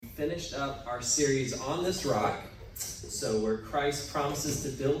finished up our series on this rock. So where Christ promises to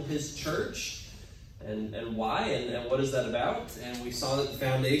build his church, and why, and what is that about? And we saw that the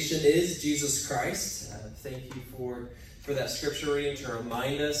foundation is Jesus Christ. Thank you for that scripture reading to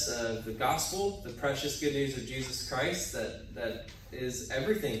remind us of the gospel, the precious good news of Jesus Christ that is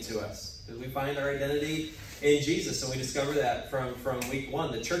everything to us. Because we find our identity in Jesus, and we discover that from week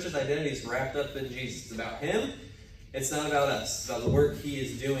one. The church's identity is wrapped up in Jesus. It's about him. It's not about us. It's about the work he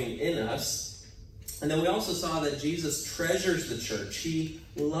is doing in us. And then we also saw that Jesus treasures the church. He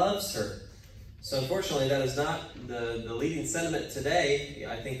loves her. So unfortunately, that is not the leading sentiment today.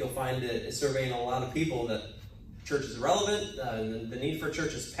 I think you'll find it surveying a lot of people that church is irrelevant, the need for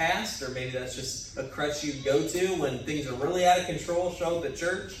church is past, or maybe that's just a crutch you go to when things are really out of control. Show up at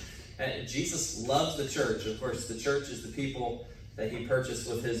church. Jesus loves the church. Of course, the church is the people that he purchased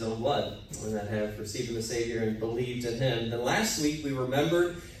with his own blood, and that have received him as Savior and believed in him. Then last week we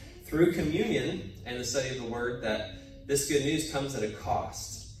remembered through communion and the study of the Word that this good news comes at a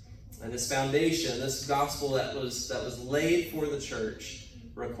cost. And this foundation, this gospel that was laid for the church,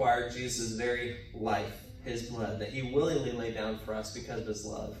 required Jesus' very life, his blood, that he willingly laid down for us because of his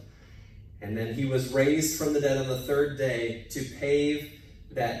love. And then he was raised from the dead on the third day to pave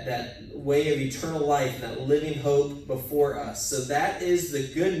that way of eternal life, that living hope before us. So that is the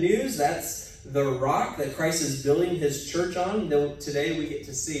good news. That's the rock that Christ is building his church on. Today we get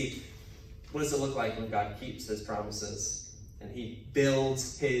to see, what does it look like when God keeps his promises and he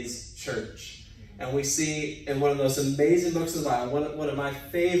builds his church. And we see in one of the most amazing books of the Bible, one of my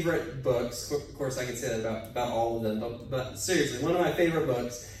favorite books, of course I can say that about all of them, but seriously, one of my favorite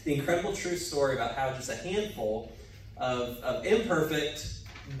books, the incredible true story about how just a handful of imperfect,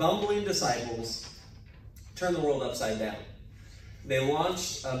 bumbling disciples turned the world upside down. They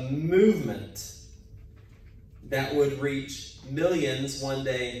launched a movement that would reach millions, one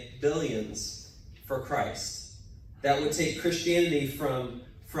day billions, for Christ. That would take Christianity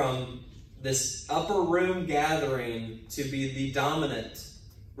from this upper room gathering to be the dominant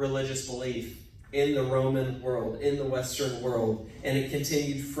religious belief in the Roman world, in the Western world, and it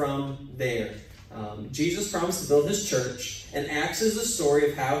continued from there. Jesus promised to build his church, and Acts is the story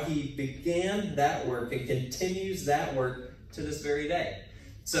of how he began that work and continues that work to this very day.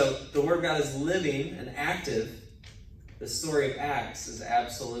 So the Word of God is living and active. The story of Acts is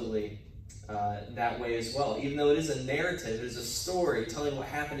absolutely that way as well. Even though it is a narrative, it is a story telling what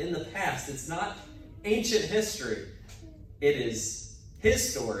happened in the past. It's not ancient history. It is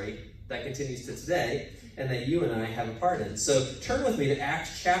his story that continues to today and that you and I have a part in. So turn with me to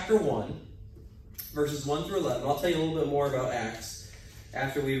Acts chapter 1. Verses 1 through 11. I'll tell you a little bit more about Acts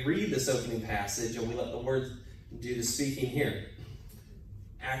after we read this opening passage and we let the Word do the speaking here.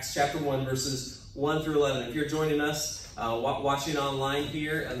 Acts chapter 1, verses 1 through 11. If you're joining us watching online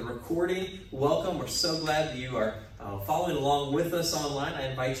here and the recording, welcome. We're so glad that you are following along with us online. I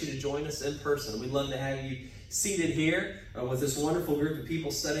invite you to join us in person. We'd love to have you seated here with this wonderful group of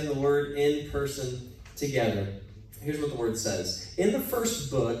people studying the Word in person together. Here's what the Word says. In the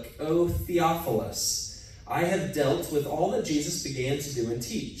first book, O Theophilus, I have dealt with all that Jesus began to do and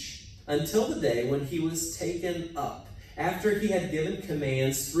teach, until the day when he was taken up, after he had given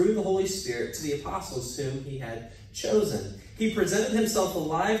commands through the Holy Spirit to the apostles whom he had chosen. He presented himself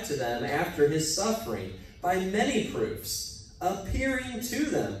alive to them after his suffering by many proofs, appearing to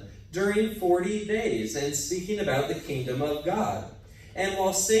them during 40 days and speaking about the kingdom of God. And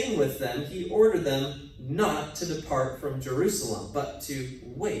while staying with them, he ordered them not to depart from Jerusalem, but to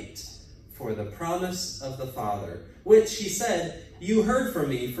wait for the promise of the Father, which he said, you heard from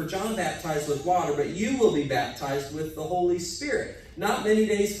me, for John baptized with water, but you will be baptized with the Holy Spirit, not many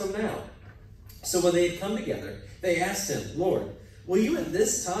days from now. So when they had come together, they asked him, Lord, will you at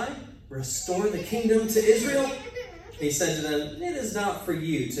this time restore the kingdom to Israel? He said to them, it is not for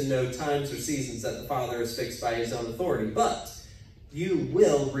you to know times or seasons that the Father has fixed by his own authority, but you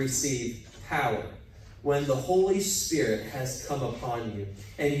will receive power when the Holy Spirit has come upon you,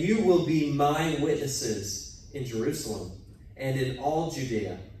 and you will be my witnesses in Jerusalem and in all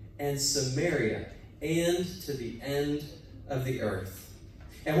Judea and Samaria and to the end of the earth.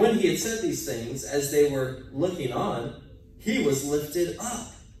 And when he had said these things, as they were looking on, he was lifted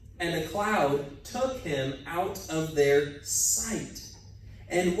up, and a cloud took him out of their sight.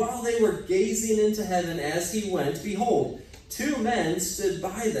 And while they were gazing into heaven as he went, behold, 2 men stood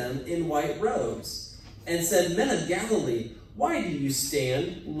by them in white robes, and said, Men of Galilee, why do you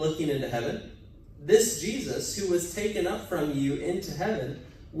stand looking into heaven? This Jesus, who was taken up from you into heaven,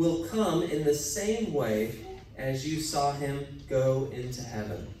 will come in the same way as you saw him go into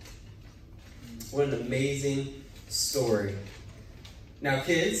heaven. What an amazing story. Now,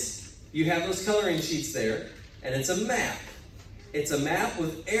 kids, you have those coloring sheets there, and it's a map. It's a map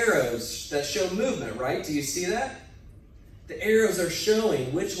with arrows that show movement, right? Do you see that? The arrows are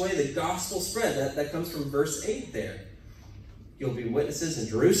showing which way the gospel spread. That comes from verse 8 there. You'll be witnesses in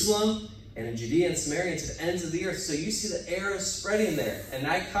Jerusalem and in Judea and Samaria and to the ends of the earth. So you see the arrows spreading there. And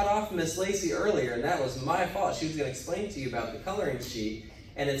I cut off Miss Lacey earlier, and that was my fault. She was going to explain to you about the coloring sheet.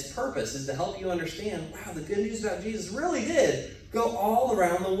 And its purpose is to help you understand, wow, the good news about Jesus really did go all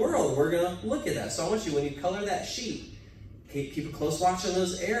around the world. We're going to look at that. So I want you, when you color that sheet, keep a close watch on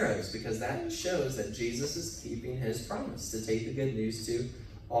those arrows, because that shows that Jesus is keeping his promise to take the good news to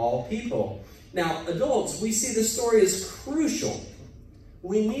all people. Now, adults, we see this story as crucial.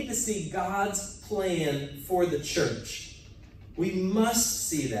 We need to see God's plan for the church. We must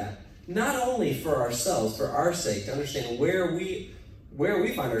see that, not only for ourselves, for our sake, to understand where we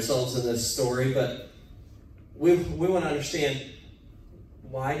find ourselves in this story, but we want to understand,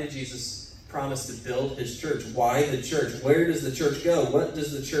 why did Jesus promise to build his church? Why the church? Where does the church go? What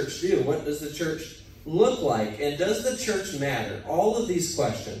does the church do? What does the church look like? And does the church matter? All of these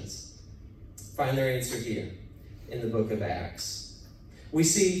questions find their answer here in the book of Acts. We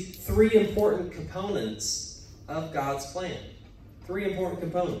see three important components of God's plan. Three important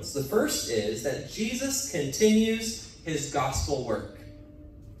components. The first is that Jesus continues his gospel work.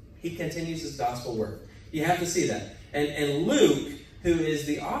 He continues his gospel work. You have to see that. And Luke, who is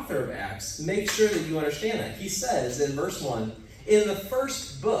the author of Acts, makes sure that you understand that. He says in verse 1, "In the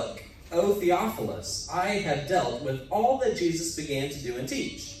first book, O Theophilus, I have dealt with all that Jesus began to do and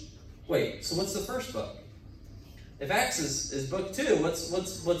teach." Wait, so what's the first book? If Acts is book 2,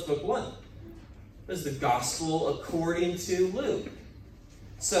 what's book 1? This is the gospel according to Luke.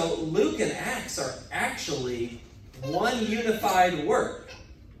 So Luke and Acts are actually one unified work.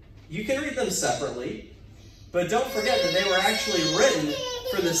 You can read them separately, but don't forget that they were actually written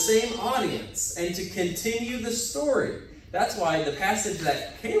for the same audience and to continue the story. That's why the passage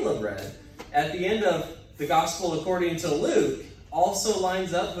that Caleb read at the end of the gospel according to Luke also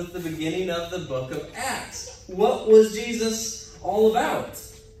lines up with the beginning of the book of Acts. What was Jesus all about?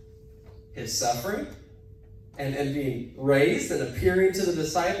 His suffering and being raised and appearing to the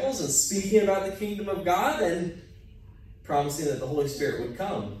disciples and speaking about the kingdom of God and promising that the Holy Spirit would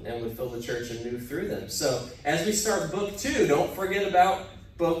come and would fill the church and move through them. So as we start book 2, don't forget about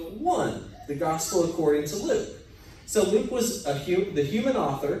book 1, the gospel according to Luke. So Luke was the human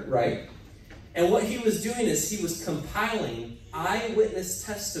author, right? And what he was doing is he was compiling eyewitness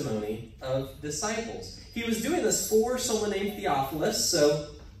testimony of disciples. He was doing this for someone named Theophilus, so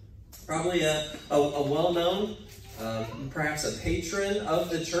probably a well-known, perhaps a patron of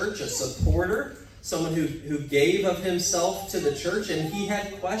the church, a supporter, someone who gave of himself to the church, and he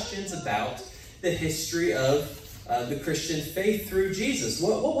had questions about the history of the Christian faith through Jesus.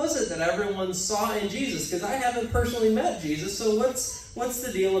 What was it that everyone saw in Jesus? Because I haven't personally met Jesus, so what's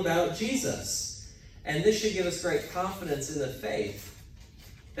the deal about Jesus? And this should give us great confidence in the faith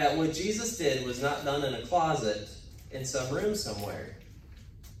that what Jesus did was not done in a closet in some room somewhere.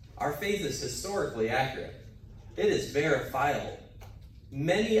 Our faith is historically accurate. It is verifiable.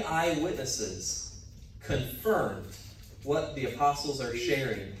 Many eyewitnesses confirmed what the apostles are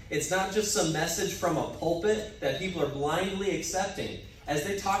sharing. It's not just some message from a pulpit that people are blindly accepting. As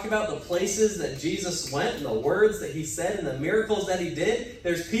they talk about the places that Jesus went and the words that he said and the miracles that he did,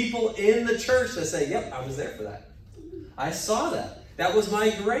 there's people in the church that say, "Yep, I was there for that. I saw that. That was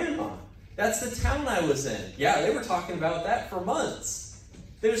my grandma. That's the town I was in. Yeah, they were talking about that for months."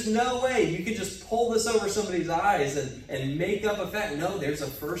 There's no way you could just pull this over somebody's eyes and make up a fact. No, there's a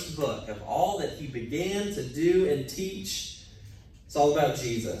first book of all that he began to do and teach. It's all about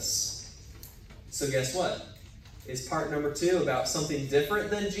Jesus. So guess what? Is part number 2 about something different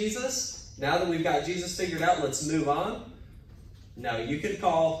than Jesus? Now that we've got Jesus figured out, let's move on. Now, you could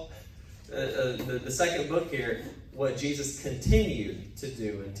call the second book here what Jesus continued to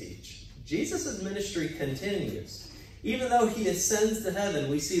do and teach. Jesus' ministry continues. Even though he ascends to heaven,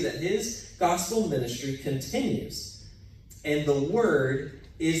 we see that his gospel ministry continues. And the Word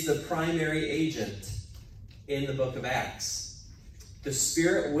is the primary agent in the book of Acts. The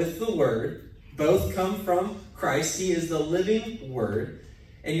Spirit with the Word both come from Christ. He is the living Word.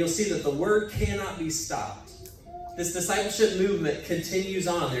 And you'll see that the Word cannot be stopped. This discipleship movement continues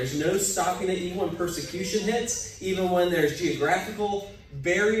on. There's no stopping it even when persecution hits, even when there's geographical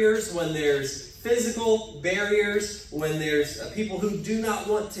barriers, when there's physical barriers, when there's people who do not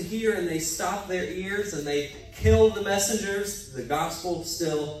want to hear and they stop their ears and they kill the messengers, the gospel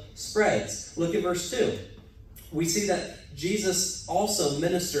still spreads. Look at verse 2. We see that Jesus also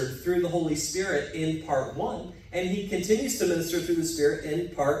ministered through the Holy Spirit in part 1, And he continues to minister through the Spirit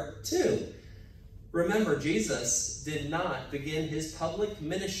in part 2. Remember, Jesus did not begin his public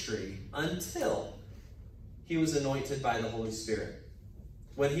ministry until he was anointed by the Holy Spirit.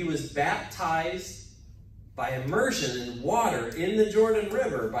 When he was baptized by immersion in water in the Jordan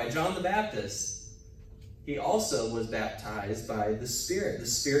River by John the Baptist, he also was baptized by the Spirit. The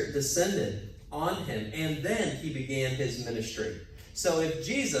Spirit descended on him, and then he began his ministry. So if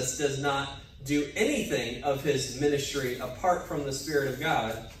Jesus does not do anything of his ministry apart from the Spirit of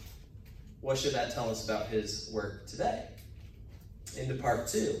God, what should that tell us about his work today? Into part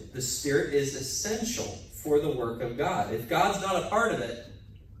 2. The Spirit is essential for the work of God. If God's not a part of it,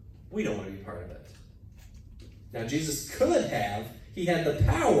 we don't want to be part of it. Now, Jesus could have. He had the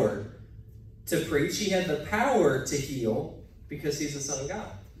power to preach. He had the power to heal because he's the Son of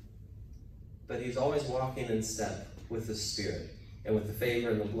God. But he's always walking in step with the Spirit and with the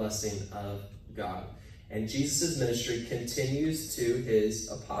favor and the blessing of God. And Jesus' ministry continues to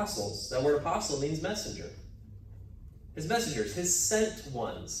his apostles. That word apostle means messenger. His messengers, his sent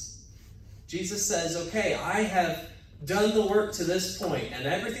ones. Jesus says, okay, I have done the work to this point, and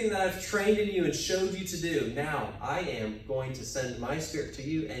everything that I've trained in you and showed you to do, now I am going to send my Spirit to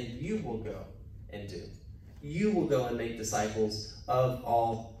you, and you will go and do. You will go and make disciples of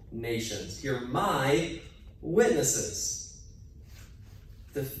all nations. You're my witnesses.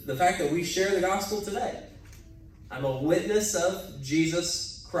 The fact that we share the gospel today, I'm a witness of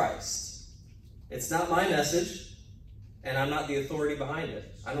Jesus Christ. It's not my message, and I'm not the authority behind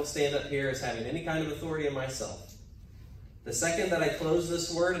it. I don't stand up here as having any kind of authority in myself. The second that I close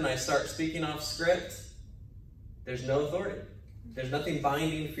this word and I start speaking off script, there's no authority. There's nothing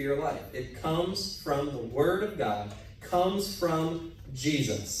binding for your life. It comes from the Word of God, comes from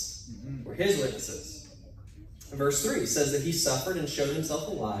Jesus. We're his witnesses. Verse 3 says that he suffered and showed himself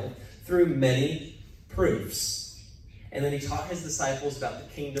alive through many proofs. And then he taught his disciples about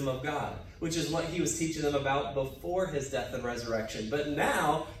the kingdom of God, which is what he was teaching them about before his death and resurrection. But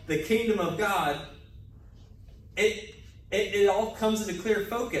now, the kingdom of God, it all comes into clear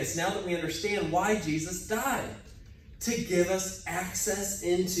focus now that we understand why Jesus died. To give us access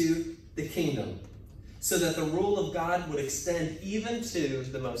into the kingdom, so that the rule of God would extend even to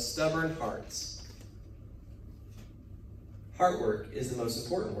the most stubborn hearts. Heart work is the most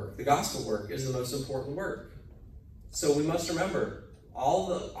important work. The gospel work is the most important work. So we must remember all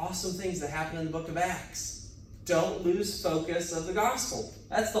the awesome things that happen in the book of Acts. Don't lose focus of the gospel.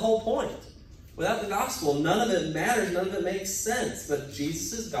 That's the whole point. Without the gospel, none of it matters, none of it makes sense. But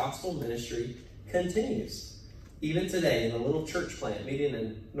Jesus' gospel ministry continues. Even today, in a little church plant meeting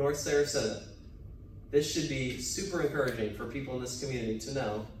in North Sarasota, this should be super encouraging for people in this community to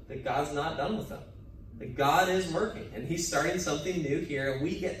know that God's not done with them. That God is working, and he's starting something new here, and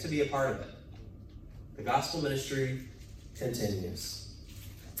we get to be a part of it. The gospel ministry continues.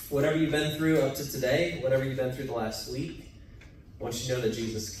 Whatever you've been through up to today, whatever you've been through the last week, I want you to know that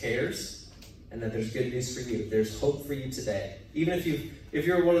Jesus cares, and that there's good news for you. There's hope for you today. Even if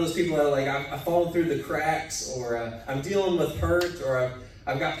you're one of those people that are like, I've fallen through the cracks, or I'm dealing with hurt, or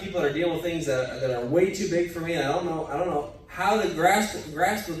I've got people that are dealing with things that are way too big for me, and I don't know how to grasp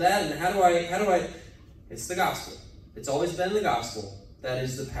with that, and how do I? It's the gospel. It's always been the gospel that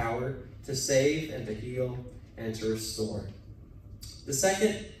is the power to save and to heal and to restore. The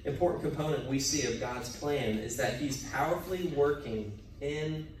second important component we see of God's plan is that he's powerfully working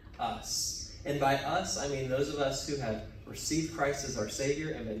in us. And by us, I mean those of us who have received Christ as our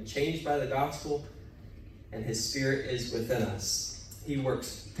Savior and been changed by the gospel, and his Spirit is within us. He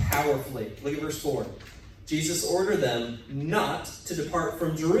works powerfully. Look at verse 4. Jesus ordered them not to depart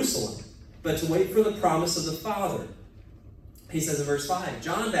from Jerusalem, but to wait for the promise of the Father. He says in verse 5,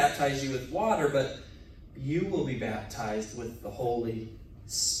 John baptized you with water, but you will be baptized with the Holy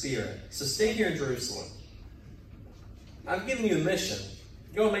Spirit. So stay here in Jerusalem. I've given you a mission.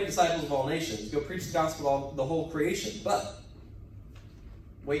 Go and make disciples of all nations. Go preach the gospel to the whole creation. But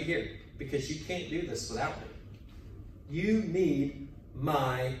wait here, because you can't do this without me. You need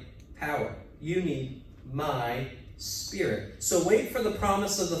my power. You need my Spirit. So wait for the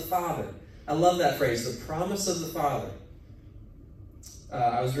promise of the Father. I love that phrase, the promise of the Father.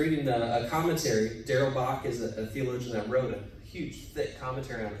 I was reading a commentary. Darrell Bach is a theologian that wrote a huge, thick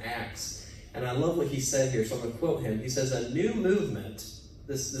commentary on Acts. And I love what he said here, so I'm going to quote him. He says, a new movement,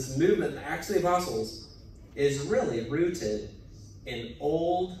 this movement, the Acts of the Apostles, is really rooted in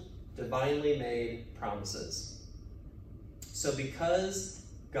old, divinely made promises. So because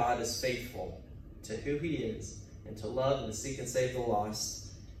God is faithful to who he is, and to love and to seek and save the lost,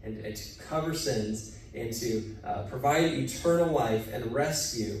 and to cover sins, and to provide eternal life and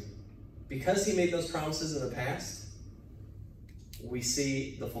rescue, because he made those promises in the past, we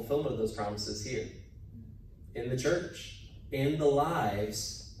see the fulfillment of those promises here in the church, in the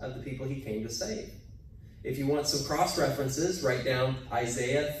lives of the people he came to save. If you want some cross-references, write down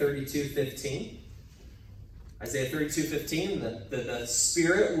Isaiah 32:15. Isaiah 32:15, the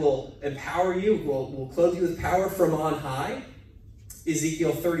Spirit will empower you, will clothe you with power from on high.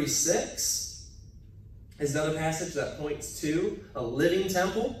 Ezekiel 36 is another passage that points to a living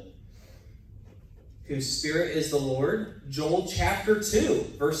temple whose Spirit is the Lord. Joel chapter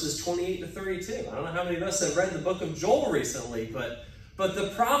 2, verses 28 to 32. I don't know how many of us have read the book of Joel recently, but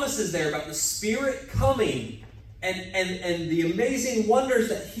the promise is there about the Spirit coming and the amazing wonders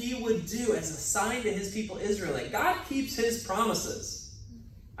that he would do as a sign to his people Israel. Like, God keeps his promises.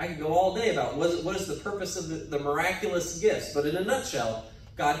 I could go all day about what is the purpose of the miraculous gifts, but in a nutshell,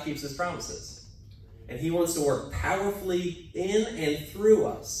 God keeps his promises. And he wants to work powerfully in and through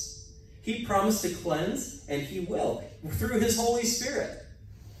us. He promised to cleanse, and he will, through his Holy Spirit.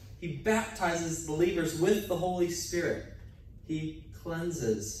 He baptizes believers with the Holy Spirit. He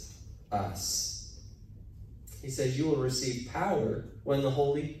cleanses us. He says, you will receive power when the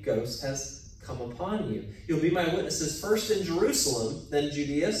Holy Ghost has come upon you. You'll be my witnesses first in Jerusalem, then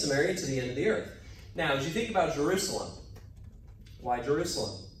Judea, Samaria, to the end of the earth. Now, as you think about Jerusalem, why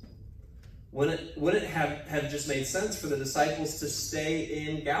Jerusalem? Wouldn't it have just made sense for the disciples to stay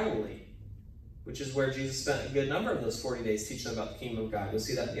in Galilee, which is where Jesus spent a good number of those 40 days teaching them about the kingdom of God? You'll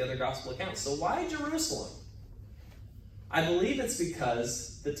see that in the other gospel accounts. So why Jerusalem? I believe it's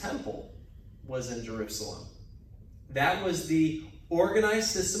because the temple was in Jerusalem. That was the organized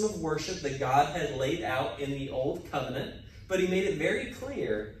system of worship that God had laid out in the Old Covenant, but he made it very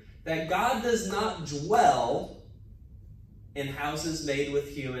clear that God does not dwell in houses made with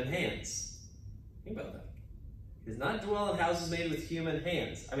human hands. Think about that. He does not dwell in houses made with human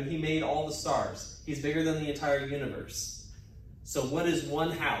hands. I mean, he made all the stars. He's bigger than the entire universe. So what is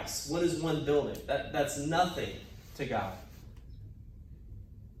one house? What is one building? That's nothing to God.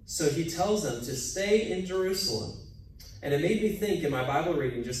 So he tells them to stay in Jerusalem. And it made me think in my Bible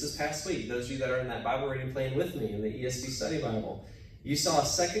reading just this past week, those of you that are in that Bible reading plan with me in the ESV Study Bible, you saw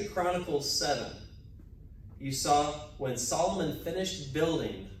 2 Chronicles 7. You saw when Solomon finished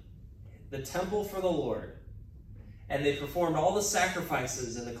building the temple for the Lord, and they performed all the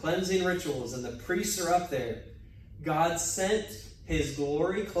sacrifices and the cleansing rituals, and the priests are up there. God sent his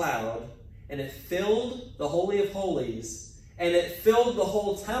glory cloud, and it filled the Holy of Holies, and it filled the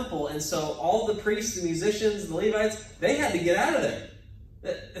whole temple. And so all the priests, the musicians, the Levites, they had to get out of there.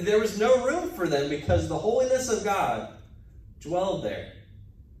 There was no room for them because the holiness of God dwelled there,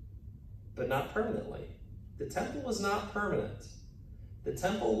 but not permanently. The temple was not permanent. The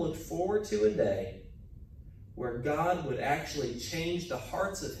temple looked forward to a day where God would actually change the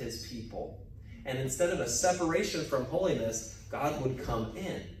hearts of his people. And instead of a separation from holiness, God would come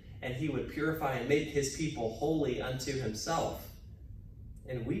in and he would purify and make his people holy unto himself.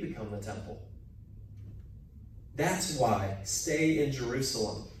 And we become the temple. That's why stay in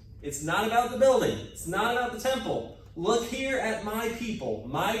Jerusalem. It's not about the building. It's not about the temple. Look here at my people,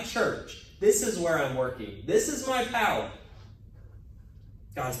 my church. This is where I'm working. This is my power.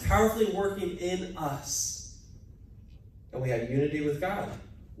 God's powerfully working in us. And we have unity with God.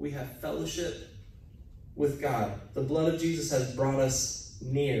 We have fellowship with God. The blood of Jesus has brought us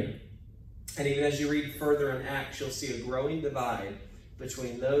near. And even as you read further in Acts, you'll see a growing divide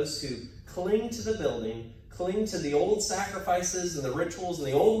between those who cling to the building, cling to the old sacrifices and the rituals and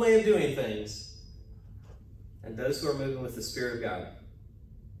the old way of doing things, and those who are moving with the Spirit of God.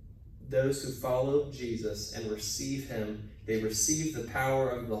 Those who follow Jesus and receive him, they receive the power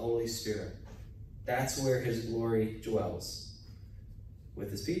of the Holy Spirit. That's where his glory dwells,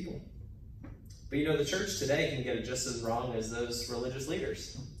 with his people. But you know, the church today can get it just as wrong as those religious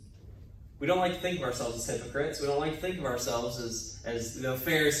leaders. We don't like to think of ourselves as hypocrites. We don't like to think of ourselves as the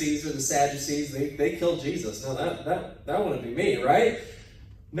Pharisees or the Sadducees. They killed Jesus. No, that wouldn't be me, right?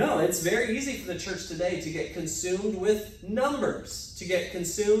 No, it's very easy for the church today to get consumed with numbers, to get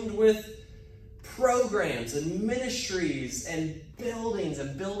consumed with programs and ministries and buildings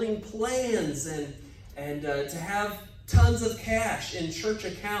and building plans and to have tons of cash in church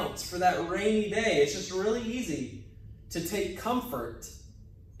accounts for that rainy day. It's just really easy to take comfort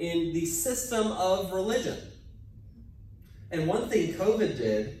in the system of religion. And one thing COVID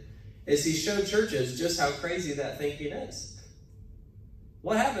did is he showed churches just how crazy that thinking is.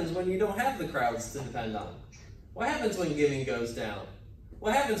 What happens when you don't have the crowds to depend on? What happens when giving goes down?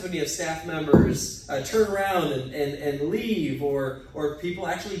 What happens when you have staff members turn around and leave, or people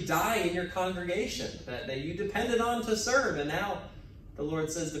actually die in your congregation that you depended on to serve, and now The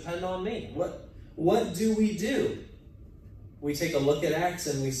Lord says, depend on me. What do? We take a look at Acts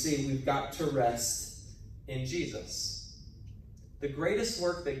and we see we've got to rest in Jesus. The greatest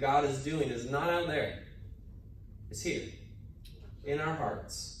work that God is doing is not out there. It's here, in our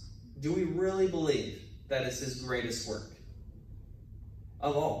hearts. Do we really believe that is his greatest work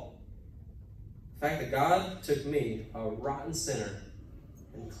of all? The fact that God took me, a rotten sinner,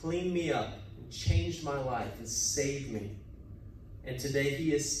 and cleaned me up, and changed my life, and saved me. And today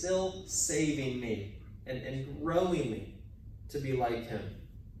he is still saving me and growing me to be like him.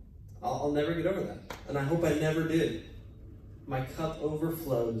 I'll never get over that. And I hope I never do. My cup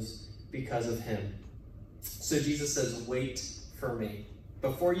overflows because of him. So Jesus says, wait for me.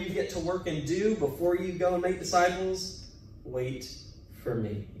 Before you get to work and do, before you go and make disciples, wait for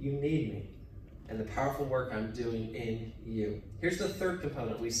me. You need me and the powerful work I'm doing in you. Here's the third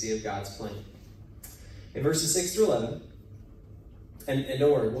component we see of God's plan. In verses 6 through 11, and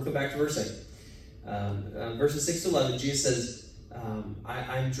don't worry, we'll come back to verse 8. Verses 6 to 11, Jesus says,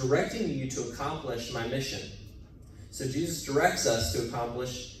 I'm directing you to accomplish my mission. So Jesus directs us to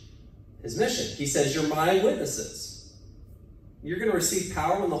accomplish his mission. He says, you're my witnesses. You're going to receive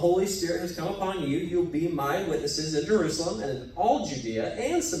power when the Holy Spirit has come upon you. You'll be my witnesses in Jerusalem and in all Judea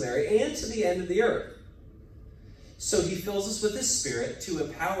and Samaria and to the end of the earth. So he fills us with his Spirit to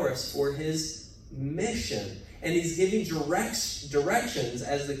empower us for his mission. And he's giving directions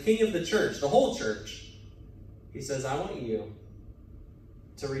as the king of the church, the whole church. He says, I want you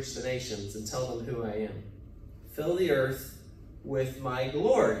to reach the nations and tell them who I am. Fill the earth with my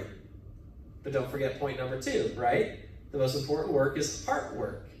glory. But don't forget point number 2, right? The most important work is heart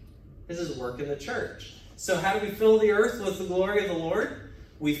work. This is work in the church. So how do we fill the earth with the glory of the Lord?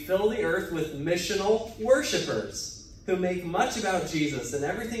 We fill the earth with missional worshipers who make much about Jesus and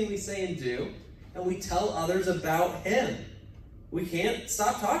everything we say and do, and we tell others about him. We can't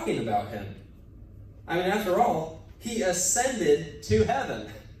stop talking about him. I mean, after all, he ascended to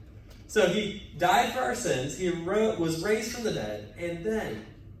heaven. So he died for our sins, he was raised from the dead, and then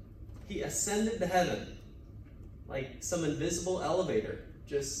he ascended to heaven like some invisible elevator,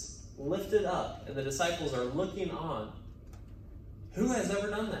 just lifted up, and the disciples are looking on. Who has ever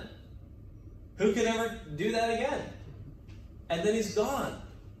done that? Who could ever do that again? And then he's gone.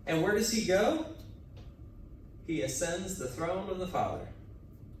 And where does he go? He ascends the throne of the Father.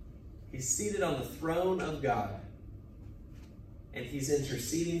 He's seated on the throne of God. And he's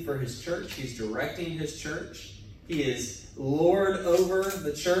interceding for his church. He's directing his church. He is Lord over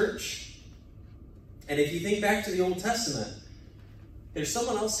the church. And if you think back to the Old Testament, there's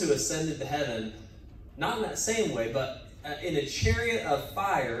someone else who ascended to heaven, not in that same way, but in a chariot of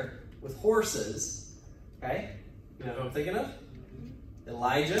fire with horses. Okay? You know who I'm thinking of?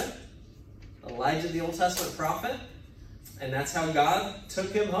 Elijah. Elijah, the Old Testament prophet. And that's how God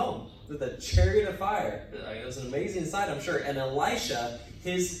took him home, with a chariot of fire. It was an amazing sight, I'm sure. And Elisha,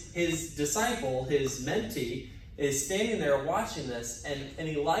 his disciple, his mentee, is standing there watching this, and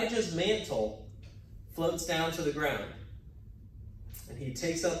Elijah's mantle floats down to the ground. And he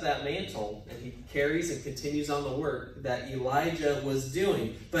takes up that mantle, and he carries and continues on the work that Elijah was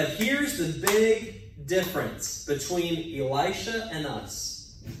doing. But here's the big difference between Elisha and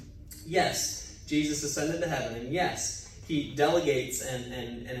us. Yes, Jesus ascended to heaven, and yes, he delegates and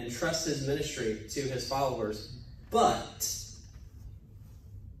entrusts his ministry to his followers. But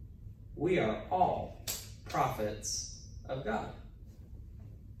we are all prophets of God.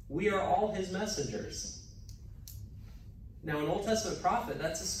 We are all his messengers. Now, an Old Testament prophet,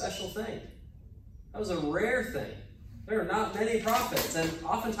 that's a special thing. That was a rare thing. There are not many prophets, and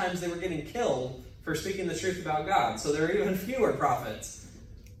oftentimes they were getting killed for speaking the truth about God, so there are even fewer prophets.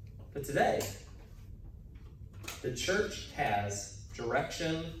 But today, the church has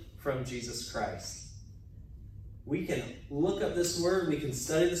direction from Jesus Christ. We can look up this word, we can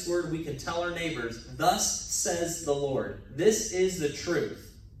study this word, we can tell our neighbors, thus says the Lord. This is the truth.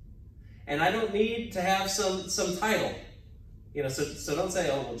 And I don't need to have some title. You know, so don't say,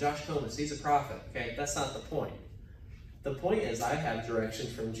 oh, well, Josh Comas, he's a prophet. Okay, that's not the point. The point is I have direction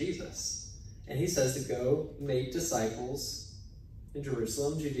from Jesus. And he says to go make disciples in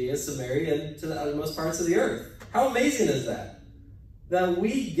Jerusalem, Judea, Samaria, and to the uttermost parts of the earth. How amazing is that? That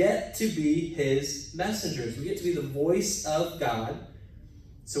we get to be his messengers. We get to be the voice of God.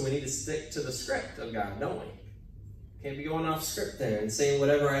 So we need to stick to the script of God, don't we? Can't be going off script there and saying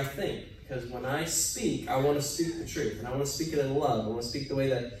whatever I think. Because when I speak, I want to speak the truth. And I want to speak it in love. I want to speak the way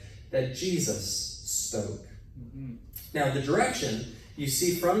that Jesus spoke. Mm-hmm. Now, the direction you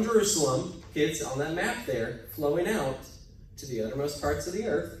see from Jerusalem, kids, on that map there, flowing out to the uttermost parts of the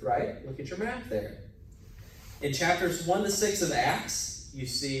earth, right? Look at your map there. In chapters 1 to 6 of Acts, you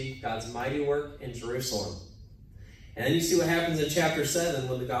see God's mighty work in Jerusalem. And then you see what happens in chapter 7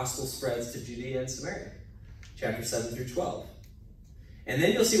 when the gospel spreads to Judea and Samaria. Chapter 7 through 12. And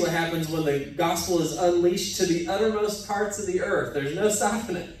then you'll see what happens when the gospel is unleashed to the uttermost parts of the earth. There's no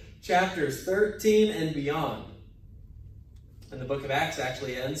stopping it. Chapters 13 and beyond. And the book of Acts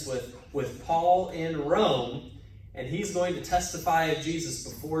actually ends with Paul in Rome, and he's going to testify of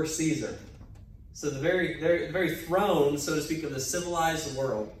Jesus before Caesar. So the very throne, so to speak, of the civilized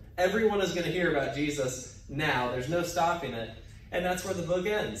world. Everyone is going to hear about Jesus now. There's no stopping it. And that's where the book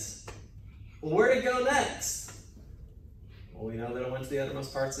ends. Well, where'd it go next? Well, we know that it went to the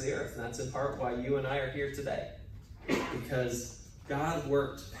uttermost parts of the earth, and that's in part why you and I are here today. Because God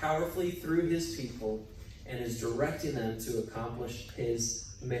worked powerfully through his people and is directing them to accomplish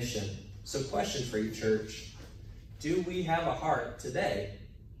his mission. So question for you, church. Do we have a heart today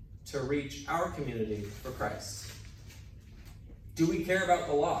to reach our community for Christ? Do we care about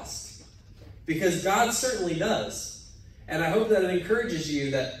the lost? Because God certainly does. And I hope that it encourages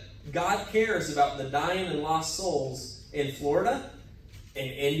you that God cares about the dying and lost souls in Florida, in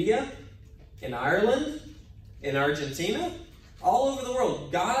India, in Ireland, in Argentina, all over the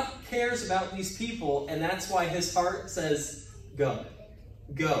world. God cares about these people, and that's why his heart says, go.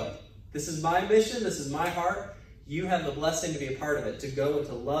 Go. This is my mission. This is my heart. You have the blessing to be a part of it, to go and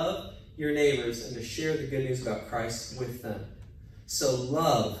to love your neighbors and to share the good news about Christ with them. So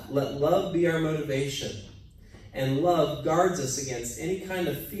let love be our motivation. And love guards us against any kind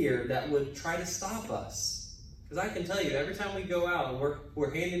of fear that would try to stop us. Because I can tell you, every time we go out and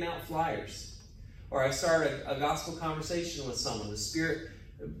we're handing out flyers, or I start a gospel conversation with someone, the Spirit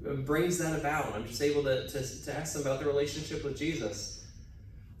brings that about. I'm just able to ask them about their relationship with Jesus.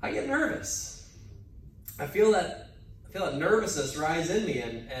 I get nervous. I feel that nervousness rise in me,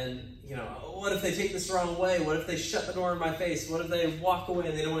 and what if they take this the wrong way? What if they shut the door in my face? What if they walk away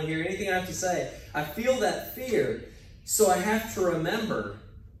and they don't want to hear anything I have to say? I feel that fear, so I have to remember,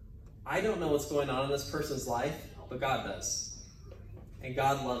 I don't know what's going on in this person's life, but God does. And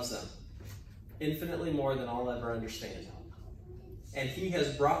God loves them infinitely more than I'll ever understand. And he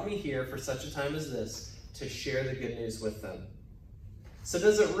has brought me here for such a time as this to share the good news with them. So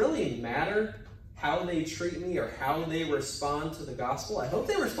does it really matter how they treat me or how they respond to the gospel? I hope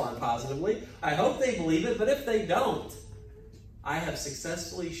they respond positively. I hope they believe it. But if they don't, I have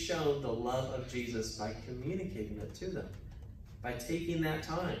successfully shown the love of Jesus by communicating it to them, by taking that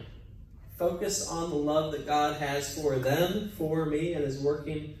time. Focus on the love that God has for them, for me, and is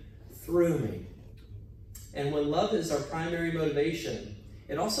working through me. And when love is our primary motivation,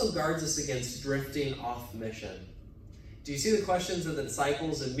 it also guards us against drifting off mission. Do you see the questions that the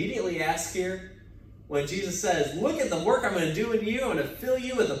disciples immediately ask here? When Jesus says, look at the work I'm going to do in you. I'm going to fill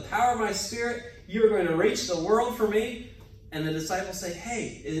you with the power of my Spirit. You are going to reach the world for me. And the disciples say,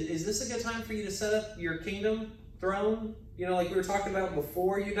 hey, is this a good time for you to set up your kingdom throne? Like we were talking about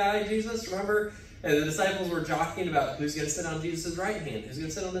before you died, Jesus, remember? And the disciples were jockeying about who's going to sit on Jesus' right hand, who's going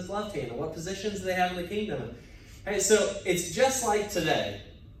to sit on his left hand, and what positions do they have in the kingdom. Hey, so it's just like today.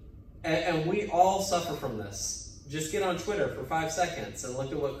 And we all suffer from this. Just get on Twitter for 5 seconds and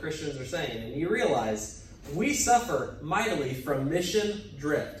look at what Christians are saying, and you realize we suffer mightily from mission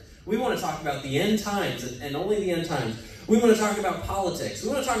drift. We want to talk about the end times and only the end times. We want to talk about politics. We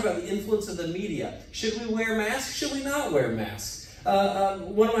want to talk about the influence of the media. Should we wear masks? Should we not wear masks?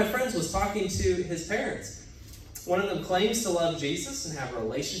 One of my friends was talking to his parents. One of them claims to love Jesus and have a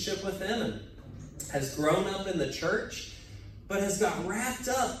relationship with him and has grown up in the church, but has got wrapped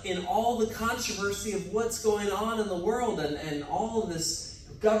up in all the controversy of what's going on in the world and all of this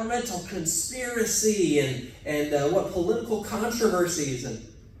governmental conspiracy and what political controversies. And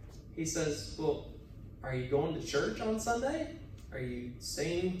he says, well, are you going to church on Sunday? Are you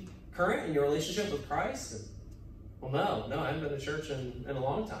staying current in your relationship with Christ? And, well, no, I haven't been to church in a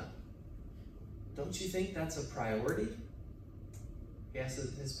long time. Don't you think that's a priority? He asks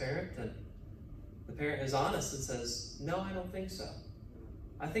his parent, and the parent is honest and says, no, I don't think so.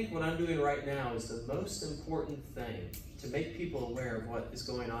 I think what I'm doing right now is the most important thing to make people aware of what is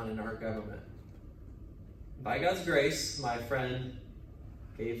going on in our government. By God's grace, my friend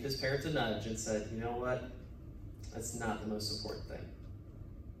gave his parents a nudge and said, you know what? That's not the most important thing.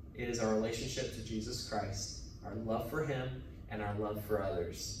 It is our relationship to Jesus Christ, our love for him, and our love for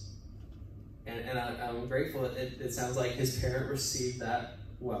others. And I'm grateful that it sounds like his parent received that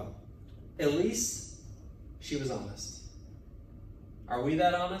well. At least she was honest. Are we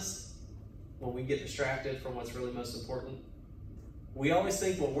that honest when we get distracted from what's really most important? We always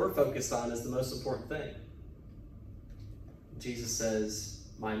think what we're focused on is the most important thing. Jesus says,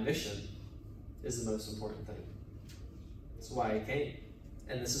 my mission is the most important thing. That's why I came.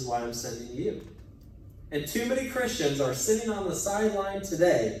 And this is why I'm sending you. And too many Christians are sitting on the sideline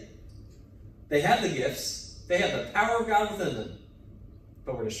today. They have the gifts. They have the power of God within them.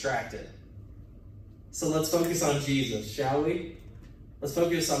 But we're distracted. So let's focus on Jesus, shall we? Let's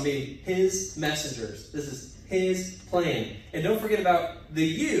focus on being his messengers. This is his plan. And don't forget about the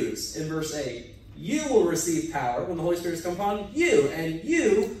yous in verse 8. You will receive power when the Holy Spirit has come upon you, and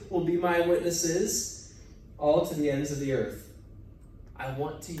you will be my witnesses all to the ends of the earth. I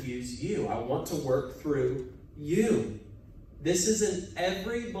want to use you. I want to work through you. This is an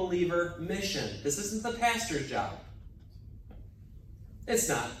every believer mission. This isn't the pastor's job. It's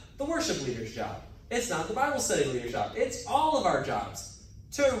not the worship leader's job. It's not the Bible study leader's job. It's all of our jobs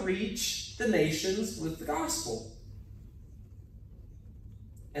to reach the nations with the gospel.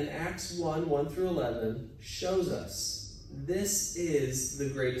 And Acts 1, 1 through 11 shows us this is the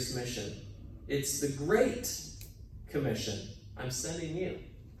greatest mission. It's the Great Commission. I'm sending you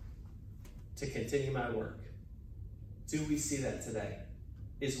to continue my work. Do we see that today?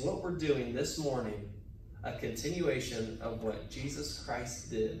 Is what we're doing this morning a continuation of what Jesus Christ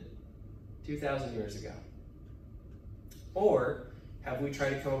did 2,000 years ago? Or have we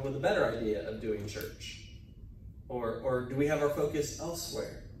tried to come up with a better idea of doing church? Or do we have our focus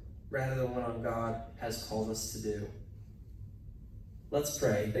elsewhere rather than what God has called us to do? Let's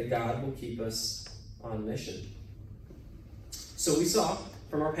pray that God will keep us on mission. So we saw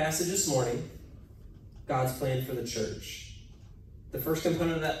from our passage this morning God's plan for the church. The first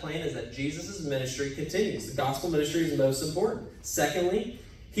component of that plan is that Jesus' ministry continues. The gospel ministry is most important. Secondly,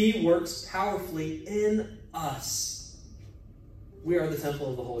 he works powerfully in us. We are the temple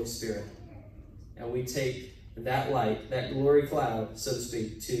of the Holy Spirit. And we take that light, that glory cloud, so to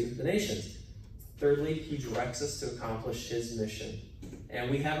speak, to the nations. Thirdly, he directs us to accomplish his mission. And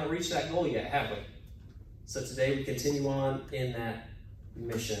we haven't reached that goal yet, have we? So today we continue on in that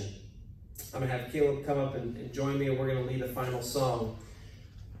mission. I'm going to have Caleb come up and join me, and we're going to lead a final song.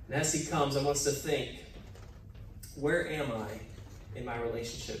 And as he comes, I want us to think, where am I in my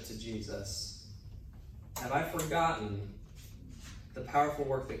relationship to Jesus? Have I forgotten the powerful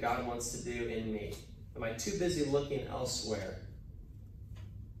work that God wants to do in me? Am I too busy looking elsewhere?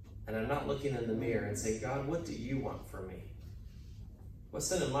 And I'm not looking in the mirror and saying, God, what do you want from me? What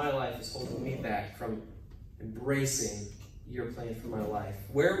sin in my life is holding me back from embracing your plan for my life?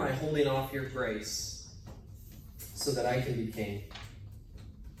 Where am I holding off your grace so that I can be king?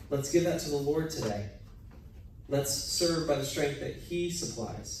 Let's give that to the Lord today. Let's serve by the strength that he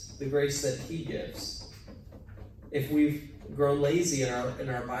supplies, the grace that he gives. If we've grown lazy in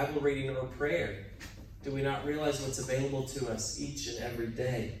our Bible reading or prayer, do we not realize what's available to us each and every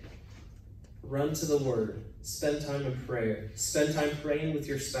day? Run to the Word. Spend time in prayer. Spend time praying with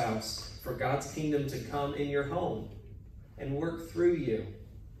your spouse for God's kingdom to come in your home and work through you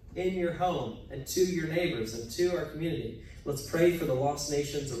in your home and to your neighbors and to our community. Let's pray for the lost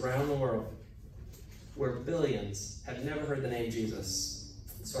nations around the world where billions have never heard the name Jesus.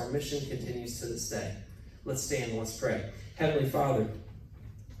 So our mission continues to this day. Let's stand and let's pray. Heavenly Father,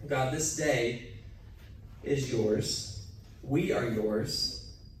 God, this day is yours. We are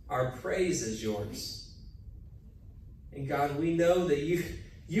yours. Our praise is yours. And God, we know that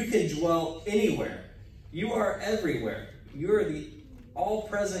you can dwell anywhere. You are everywhere. You are the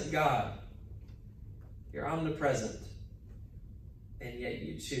all-present God. You're omnipresent. And yet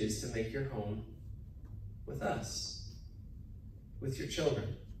you choose to make your home with us, with your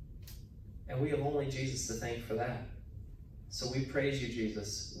children. And we have only Jesus to thank for that. So we praise you,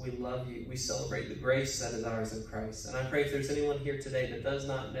 Jesus. We love you. We celebrate the grace that is ours in Christ. And I pray if there's anyone here today that does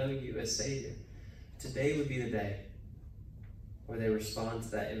not know you as Savior, today would be the day where they respond to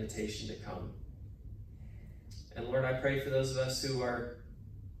that invitation to come. And Lord, I pray for those of us who are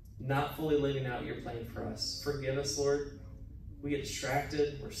not fully living out your plan for us. Forgive us, Lord. We get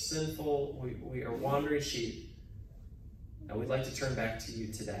distracted. We're sinful. We are wandering sheep. And we'd like to turn back to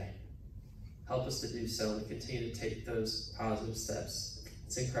you today. Help us to do so and continue to take those positive steps.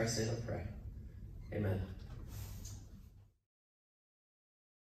 It's in Christ's name I pray. Amen.